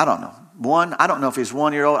 I don't know. I don't know if he's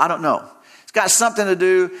 1 year old. I don't know. It's got something to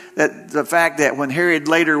do that the fact that when Herod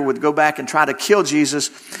later would go back and try to kill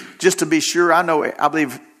Jesus, just to be sure, I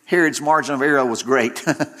believe Herod's margin of error was great.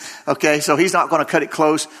 Okay, so he's not going to cut it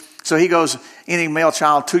close. So he goes, any male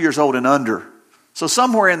child 2 years old and under. So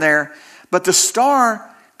somewhere in there, but the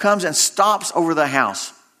star comes and stops over the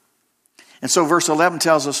house. And so verse 11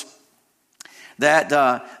 tells us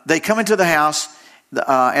that they come into the house,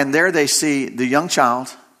 and there they see the young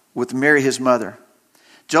child with Mary, his mother.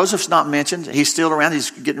 Joseph's not mentioned. He's still around.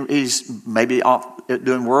 He's maybe off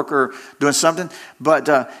doing work or doing something.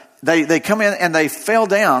 But they come in and they fell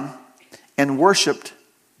down and worshipped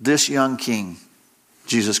this young king,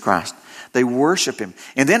 Jesus Christ. They worship him.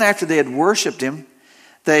 And then after they had worshipped him,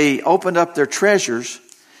 they opened up their treasures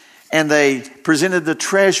and they presented the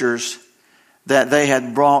treasures that they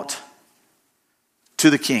had brought to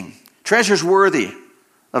the king. Treasures worthy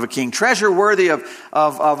of a king. Treasure worthy of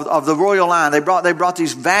the royal line. They brought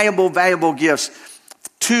these valuable gifts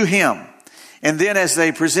to him. And then as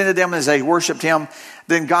they presented them, as they worshiped him,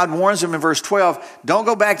 then God warns them in verse 12, don't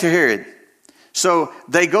go back to Herod. So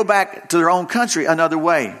they go back to their own country another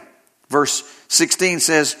way. Verse 16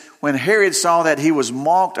 says, when Herod saw that he was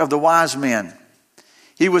mocked of the wise men,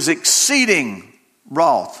 he was exceeding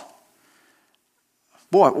wroth.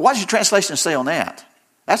 Boy, what does your translation say on that?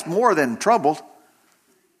 That's more than troubled.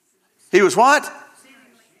 He was what?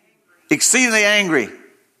 Exceedingly angry.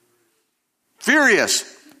 Furious.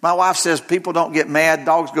 My wife says people don't get mad.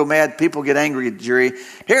 Dogs go mad. People get angry, Jerry.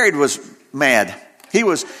 Herod was mad. He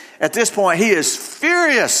was, at this point, he is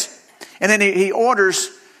furious. And then he orders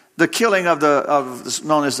the killing of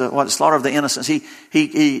known as the slaughter of the innocents.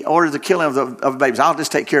 He ordered the killing of the babies. I'll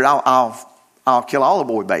just take care of it. I'll kill all the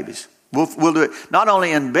boy babies. We'll do it not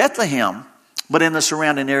only in Bethlehem, but in the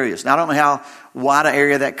surrounding areas. Now, I don't know how wide an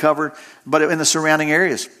area that covered, but in the surrounding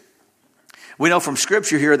areas. We know from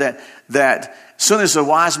Scripture here that as soon as the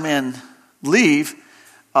wise men leave,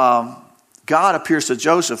 God appears to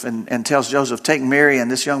Joseph and tells Joseph, take Mary and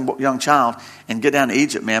this young child and get down to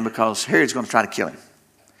Egypt, man, because Herod's going to try to kill him.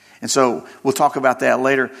 And so we'll talk about that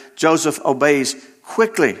later. Joseph obeys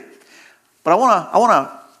quickly. But I want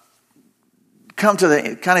to come to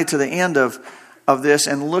the end of this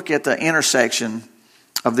and look at the intersection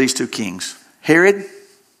of these two kings, Herod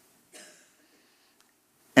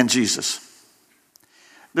and Jesus.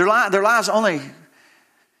 Their lives only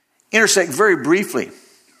intersect very briefly,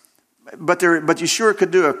 but you sure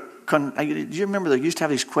could do do you remember they used to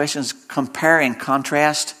have these questions, compare and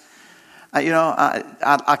contrast?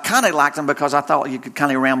 I kind of liked them because I thought you could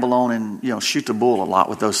kind of ramble on and shoot the bull a lot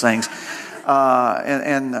with those things. But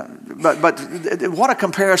what a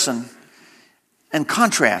comparison and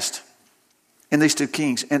contrast in these two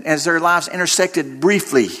kings, and as their lives intersected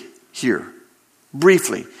briefly here.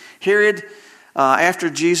 Briefly, Herod, after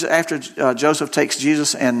Joseph takes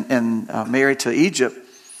Jesus and Mary to Egypt,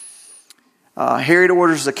 Herod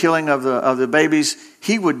orders the killing of the babies.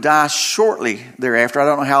 He would die shortly thereafter. I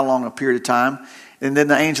don't know how long a period of time. And then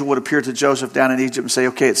the angel would appear to Joseph down in Egypt and say,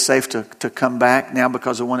 okay, it's safe to come back now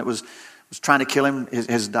because the one that was trying to kill him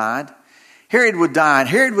has died. Herod would die. And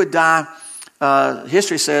Herod would die,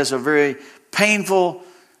 history says, a very painful,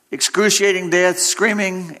 excruciating death,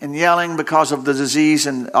 screaming and yelling because of the disease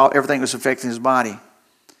and everything that was affecting his body.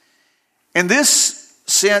 In this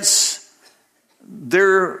sense,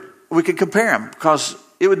 we could compare him because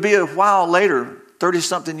it would be a while later,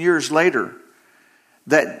 30-something years later,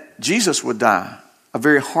 that Jesus would die a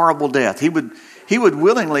very horrible death. He would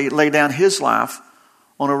willingly lay down his life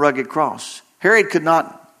on a rugged cross. Herod could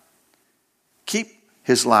not keep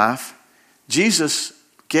his life. Jesus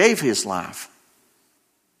gave his life.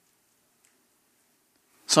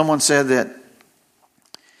 Someone said that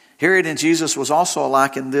Herod and Jesus was also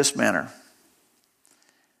alike in this manner,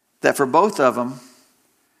 that for both of them,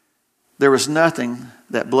 there was nothing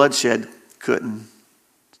that bloodshed couldn't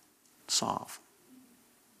solve.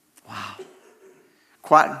 Wow.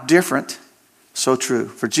 Quite different So true.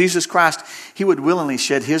 For Jesus Christ, he would willingly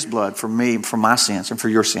shed his blood for me, for my sins, and for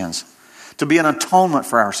your sins. To be an atonement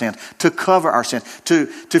for our sins, to cover our sins, to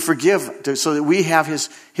forgive, so that we have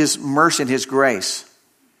his mercy and his grace.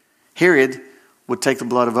 Herod would take the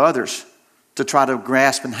blood of others to try to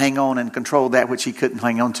grasp and hang on and control that which he couldn't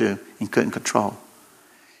hang on to and couldn't control.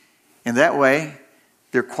 In that way,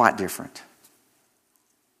 they're quite different.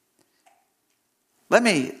 Let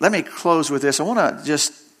me close with this. I want to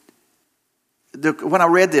just, when I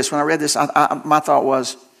read this, my thought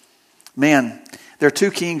was, man, there are two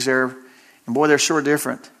kings there, and boy, they're sure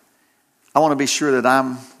different. I want to be sure that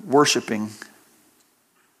I'm worshiping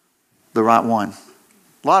the right one.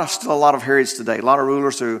 Still a lot of Herods today. A lot of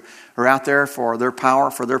rulers who are out there for their power,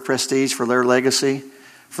 for their prestige, for their legacy,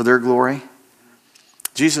 for their glory.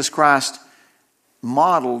 Jesus Christ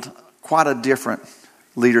modeled quite a different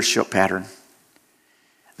leadership pattern.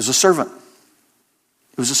 It was a servant.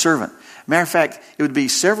 It was a servant. Matter of fact, it would be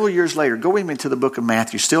several years later. Go with me to the book of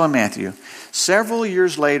Matthew, still in Matthew. Several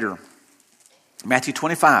years later, Matthew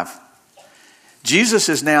 25. Jesus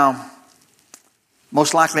is now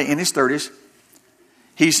most likely in his 30s.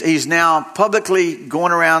 He's now publicly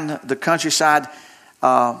going around the countryside,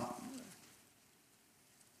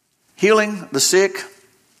 healing the sick,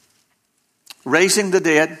 raising the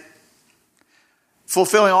dead,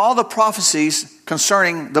 fulfilling all the prophecies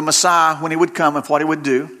concerning the Messiah when he would come and what he would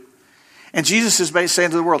do. And Jesus is basically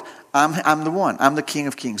saying to the world, I'm the one. I'm the King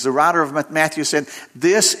of Kings. The writer of Matthew said,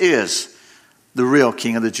 this is the real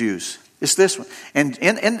King of the Jews. It's this one. And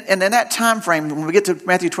in that time frame, when we get to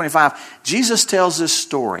Matthew 25, Jesus tells this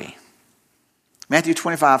story. Matthew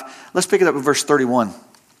 25, let's pick it up at verse 31.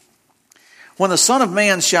 When the Son of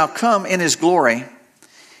Man shall come in his glory,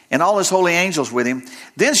 and all his holy angels with him,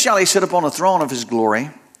 then shall he sit upon the throne of his glory,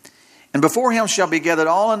 and before him shall be gathered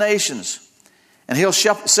all the nations, and he'll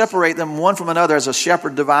separate them one from another as a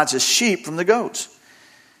shepherd divides his sheep from the goats.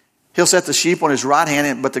 He'll set the sheep on his right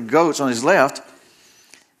hand, but the goats on his left.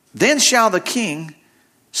 Then shall the king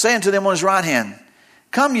say unto them on his right hand,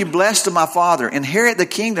 come, ye blessed of my Father, inherit the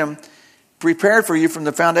kingdom prepared for you from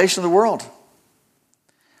the foundation of the world.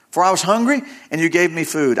 For I was hungry, and you gave me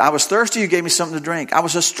food. I was thirsty, you gave me something to drink. I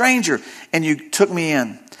was a stranger, and you took me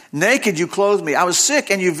in. Naked, you clothed me. I was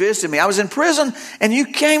sick, and you visited me. I was in prison, and you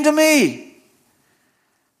came to me.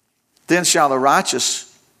 Then shall the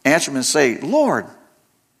righteous answer him and say, Lord,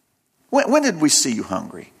 when did we see you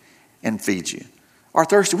hungry and feed you? Or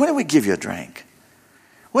thirsty, when did we give you a drink?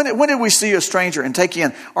 When did we see you a stranger and take you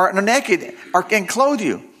in? Or naked and clothe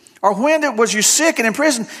you? Or when was you sick and in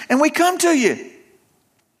prison and we come to you?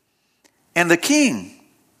 And the king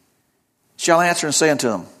shall answer and say unto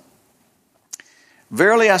them,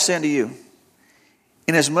 verily I say unto you,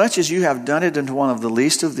 inasmuch as you have done it unto one of the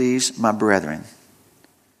least of these, my brethren,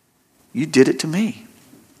 you did it to me.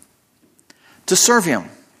 To serve him,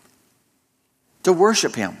 to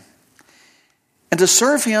worship him. And to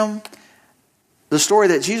serve him, the story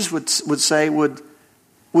that Jesus would say would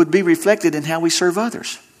be reflected in how we serve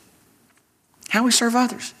others. How we serve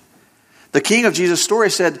others. The king of Jesus' story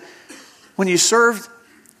said, when you served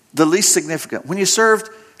the least significant, when you served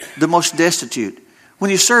the most destitute, when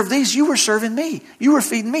you served these, you were serving me. You were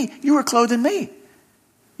feeding me. You were clothing me.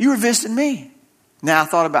 You were visiting me. Now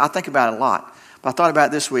I think about it a lot, but I thought about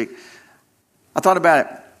it this week. I thought about it,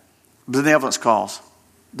 benevolence calls.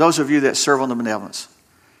 Those of you that serve on the benevolence.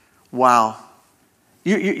 Wow.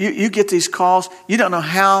 You get these calls. You don't know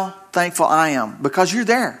how thankful I am because you're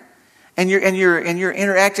there. And you're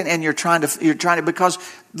interacting and you're trying to because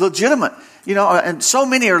legitimate, and so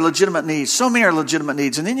many are legitimate needs. So many are legitimate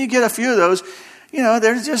needs. And then you get a few of those, they're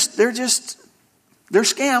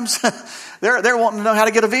scams. they're wanting to know how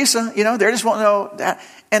to get a visa, they're just wanting to know that.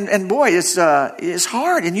 And boy, it's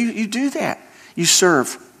hard, and you do that. You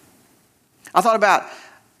serve. I thought about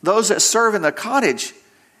those that serve in the cottage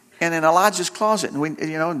and in Elijah's closet.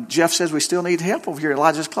 And Jeff says we still need help over here at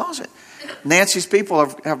Elijah's closet. Nancy's people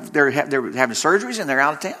they're having surgeries and they're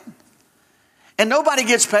out of town. And nobody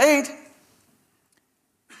gets paid.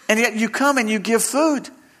 And yet you come and you give food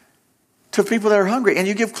to people that are hungry, and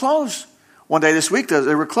you give clothes. One day this week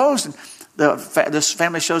they were closed, and this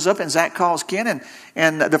family shows up, and Zach calls Ken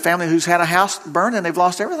and the family who's had a house burned and they've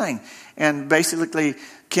lost everything. And basically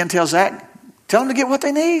Ken tells Zach, tell them to get what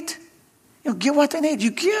they need. Get what they need.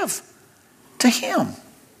 You give to him.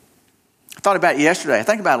 I thought about it yesterday. I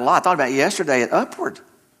think about it a lot. I thought about it yesterday at Upward.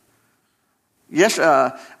 Yes,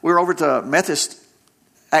 we were over at the Methodist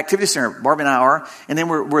Activity Center, Barbie and I are, and then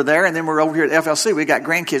we're there, and then we're over here at FLC. We got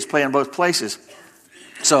grandkids playing in both places.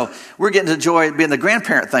 So we're getting to enjoy being the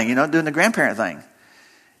grandparent thing, doing the grandparent thing.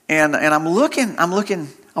 And I'm looking,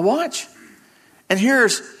 I watch. And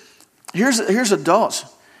here's adults.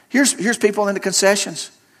 Here's people in the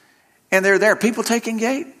concessions. And they're there. People taking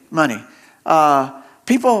gate money.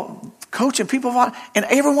 People coaching. People, and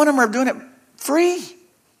every one of them are doing it free.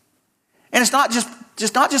 And it's not just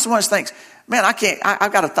one of those things. Man, I can't. I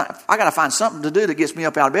got to find something to do that gets me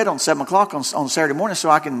up out of bed on 7 o'clock on Saturday morning, so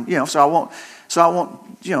I can, so I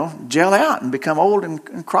won't, gel out and become old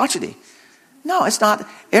and crotchety. No, it's not.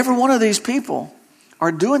 Every one of these people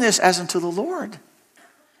are doing this as unto the Lord,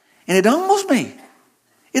 and it humbles me.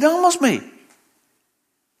 It humbles me.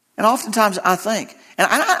 And oftentimes I think, and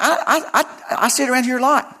I sit around here a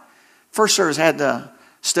lot. First service had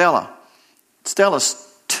Stella.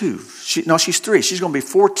 Stella's 2. She's 3. She's going to be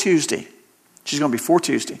 4 Tuesday.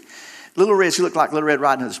 Little Red, she looked like Little Red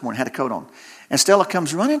Riding Hood this morning, had a coat on. And Stella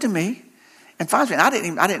comes running to me and finds me. And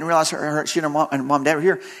I didn't realize she and her mom and dad were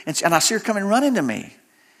here. And I see her coming running to me.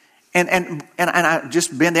 And I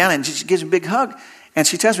just bend down and she gives me a big hug. And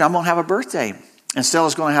she tells me, I'm going to have a birthday. And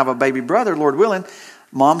Stella's going to have a baby brother, Lord willing.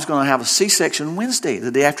 Mom's going to have a C-section Wednesday,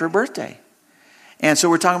 the day after her birthday. And so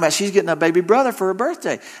we're talking about she's getting a baby brother for her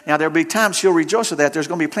birthday. Now, there'll be times she'll rejoice with that. There's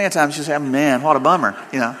going to be plenty of times she'll say, man, what a bummer,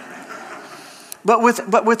 But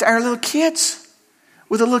with our little kids,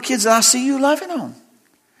 with the little kids that I see you loving on.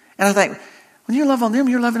 And I think, when you love on them,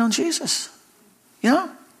 you're loving on Jesus. To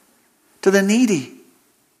the needy,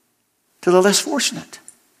 to the less fortunate.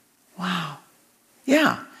 Wow.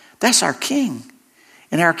 Yeah, that's our King.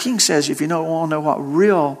 And our King says, if you want to know what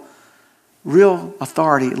real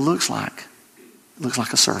authority looks like, it looks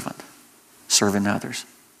like a servant, serving others.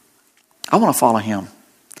 I want to follow him.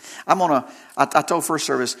 I told first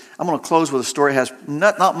service, I'm going to close with a story. It has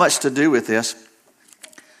not much to do with this,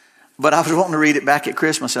 but I was wanting to read it back at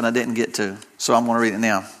Christmas and I didn't get to, so I'm going to read it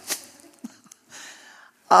now.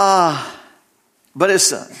 But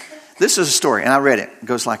this is a story, and I read it. It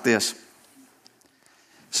goes like this.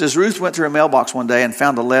 It says, Ruth went to her mailbox one day and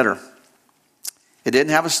found a letter. It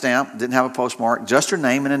didn't have a stamp, didn't have a postmark, just her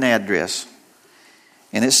name and an address.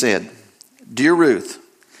 And it said, Dear Ruth,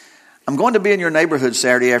 I'm going to be in your neighborhood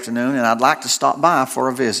Saturday afternoon, and I'd like to stop by for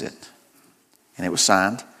a visit. And it was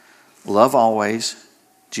signed, Love always,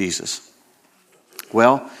 Jesus.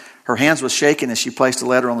 Well, her hands was shaking as she placed the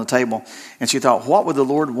letter on the table, and she thought, why would the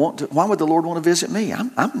Lord want to visit me?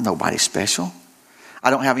 I'm nobody special.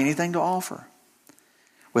 I don't have anything to offer.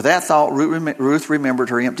 With that thought, Ruth remembered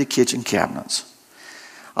her empty kitchen cabinets.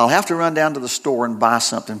 I'll have to run down to the store and buy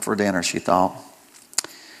something for dinner, she thought.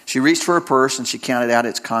 She reached for her purse and she counted out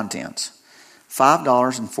its contents.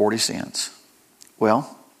 $5.40.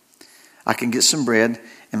 Well, I can get some bread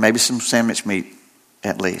and maybe some sandwich meat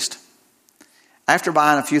at least. After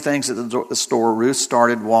buying a few things at the store, Ruth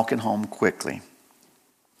started walking home quickly.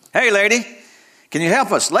 Hey, lady, can you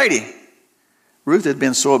help us, lady? Ruth had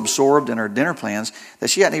been so absorbed in her dinner plans that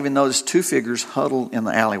she hadn't even noticed 2 figures huddled in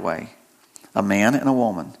the alleyway. A man and a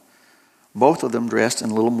woman. Both of them dressed in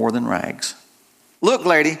little more than rags. Look,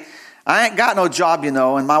 lady, I ain't got no job,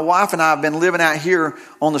 and my wife and I have been living out here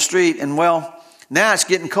on the street, and well, now it's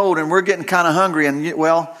getting cold and we're getting kind of hungry, and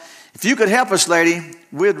well, if you could help us, lady,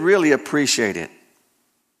 we'd really appreciate it.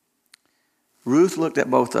 Ruth looked at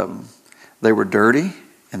both of them. They were dirty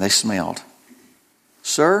and they smelled.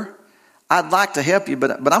 Sir, I'd like to help you,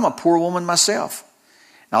 but I'm a poor woman myself.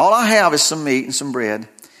 Now, all I have is some meat and some bread,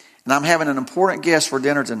 and I'm having an important guest for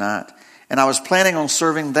dinner tonight, and I was planning on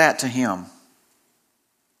serving that to him.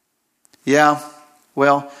 Yeah,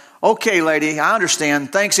 well, okay, lady, I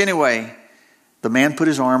understand. Thanks anyway. The man put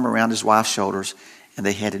his arm around his wife's shoulders, and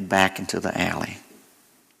they headed back into the alley.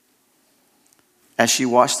 As she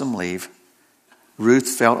watched them leave, Ruth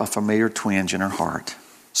felt a familiar twinge in her heart.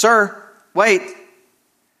 Sir, wait.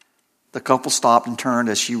 The couple stopped and turned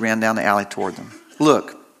as she ran down the alley toward them.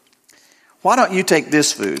 Look, why don't you take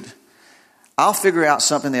this food? I'll figure out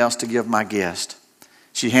something else to give my guest.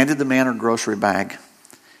 She handed the man her grocery bag.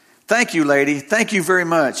 Thank you, lady. Thank you very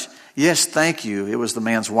much. Yes, thank you. It was the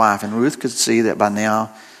man's wife, and Ruth could see that by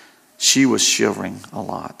now she was shivering a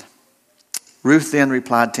lot. Ruth then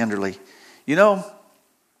replied tenderly,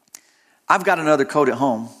 I've got another coat at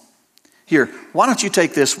home. Here, why don't you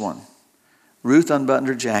take this one? Ruth unbuttoned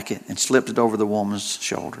her jacket and slipped it over the woman's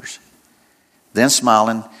shoulders. Then,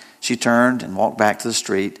 smiling, she turned and walked back to the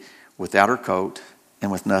street without her coat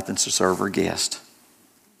and with nothing to serve her guest.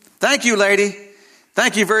 Thank you, lady.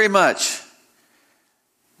 Thank you very much.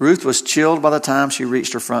 Ruth was chilled by the time she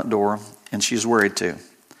reached her front door, and she was worried too.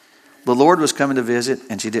 The Lord was coming to visit,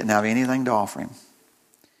 and she didn't have anything to offer him.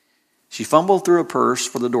 She fumbled through a purse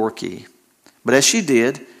for the door key. But as she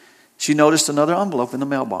did, she noticed another envelope in the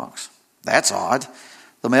mailbox. That's odd.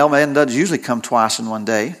 The mailman doesn't usually come twice in one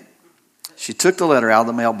day. She took the letter out of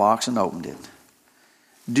the mailbox and opened it.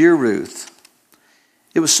 Dear Ruth,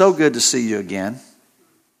 it was so good to see you again.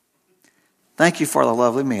 Thank you for the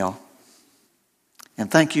lovely meal. And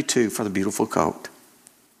thank you, too, for the beautiful coat.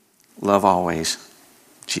 Love always,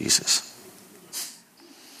 Jesus.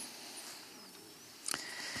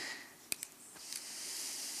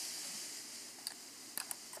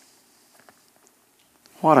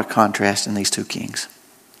 What a contrast in these two kings.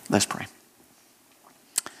 Let's pray.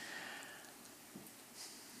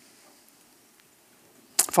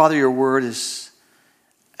 Father, your word is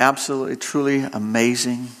absolutely, truly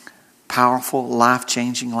amazing, powerful,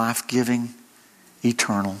 life-changing, life-giving,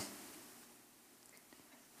 eternal.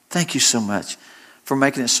 Thank you so much for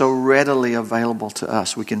making it so readily available to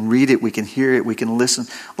us. We can read it, we can hear it, we can listen.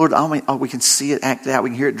 Lord, we can see it acted out,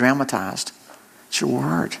 we can hear it dramatized. It's your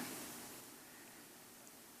word.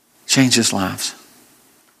 Changes lives.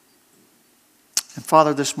 And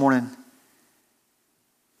Father, this morning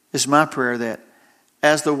is my prayer that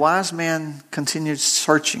as the wise man continued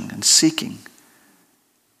searching and seeking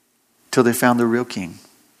till they found the real king,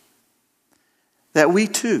 that we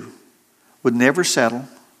too would never settle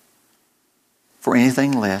for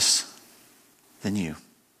anything less than you.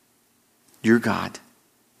 You're God.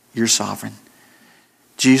 You're sovereign.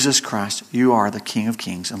 Jesus Christ, you are the King of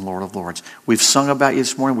Kings and Lord of Lords. We've sung about you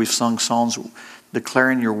this morning. We've sung songs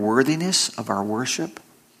declaring your worthiness of our worship.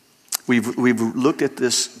 We've looked at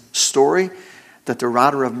this story that the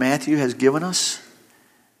writer of Matthew has given us.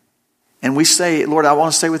 And we say, Lord, I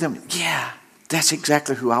want to stay with him. Yeah, that's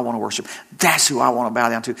exactly who I want to worship. That's who I want to bow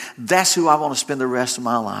down to. That's who I want to spend the rest of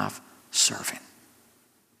my life serving.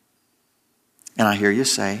 And I hear you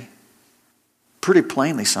say, pretty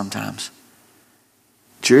plainly sometimes,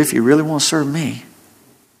 Jerry, if you really want to serve me,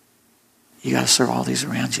 you got to serve all these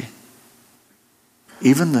around you.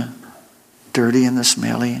 Even the dirty and the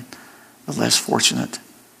smelly, the less fortunate,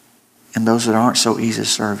 and those that aren't so easy to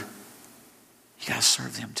serve, you got to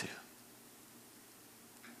serve them too.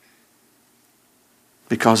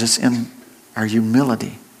 Because it's in our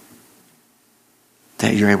humility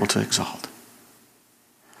that you're able to exalt.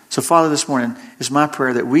 So Father, this morning is my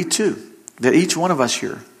prayer that we too, that each one of us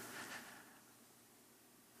here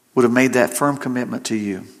would have made that firm commitment to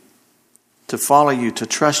you, to follow you, to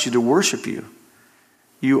trust you, to worship you.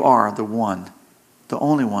 You are the one, the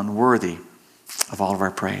only one worthy of all of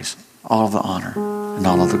our praise, all of the honor, and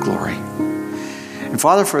all of the glory. And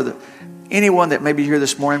Father, for anyone that may be here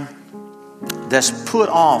this morning that's put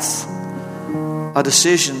off a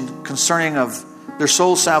decision concerning of their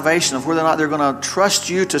soul's salvation, of whether or not they're going to trust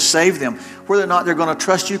you to save them, whether or not they're going to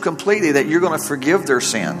trust you completely, that you're going to forgive their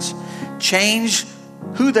sins, change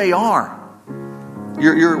who they are.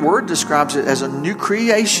 Your word describes it as a new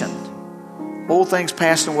creation. Old things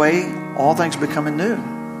passing away, all things becoming new.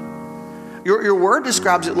 Your word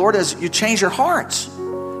describes it, Lord, as you change our hearts.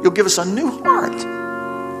 You'll give us a new heart,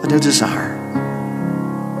 a new desire.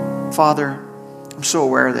 Father, I'm so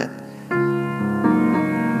aware that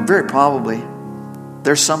very probably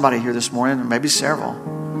there's somebody here this morning, or maybe several,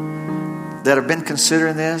 that have been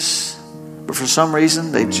considering this, but for some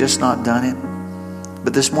reason they've just not done it.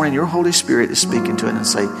 But this morning your Holy Spirit is speaking to it and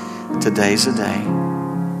say, today's the day.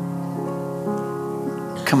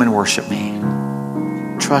 Come and worship me.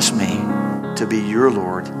 Trust me to be your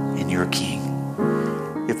Lord and your King.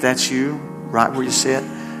 If that's you, right where you sit,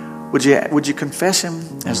 would you confess him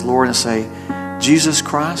as Lord and say, Jesus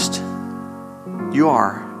Christ, you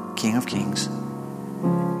are King of Kings.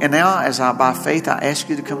 And now, as by faith, I ask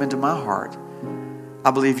you to come into my heart. I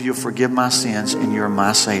believe you'll forgive my sins and you're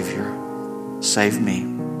my Savior. Save me.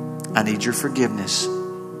 I need your forgiveness.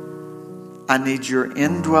 I need your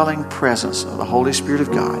indwelling presence of the Holy Spirit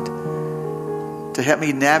of God to help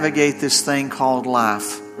me navigate this thing called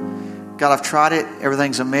life. God, I've tried it.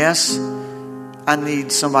 Everything's a mess. I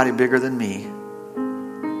need somebody bigger than me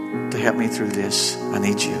to help me through this. I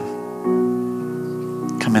need you.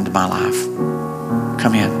 Come into my life.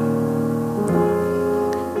 Come in.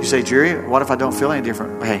 You say, Jerry, what if I don't feel any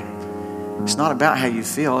different? Hey, it's not about how you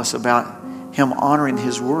feel. It's about him honoring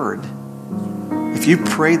his word. If you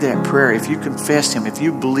pray that prayer, if you confess him, if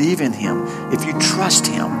you believe in him, if you trust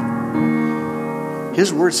him,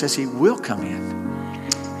 his word says he will come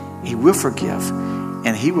in. He will forgive.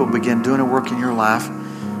 And he will begin doing a work in your life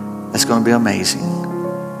that's going to be amazing.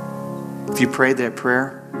 If you prayed that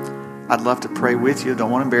prayer, I'd love to pray with you. Don't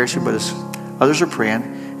want to embarrass you, but as others are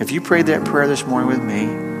praying, if you prayed that prayer this morning with me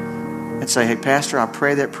and say, hey, Pastor, I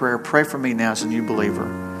pray that prayer. Pray for me now as a new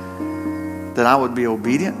believer. That I would be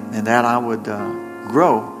obedient and that I would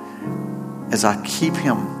grow as I keep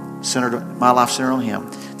him centered, my life centered on him.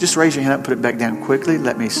 Just raise your hand up and put it back down quickly.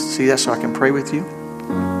 Let me see that so I can pray with you.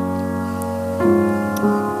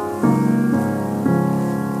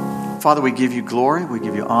 Father, we give you glory, we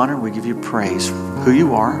give you honor, we give you praise for who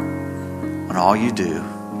you are and all you do.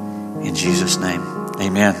 In Jesus' name,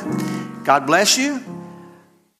 amen. God bless you.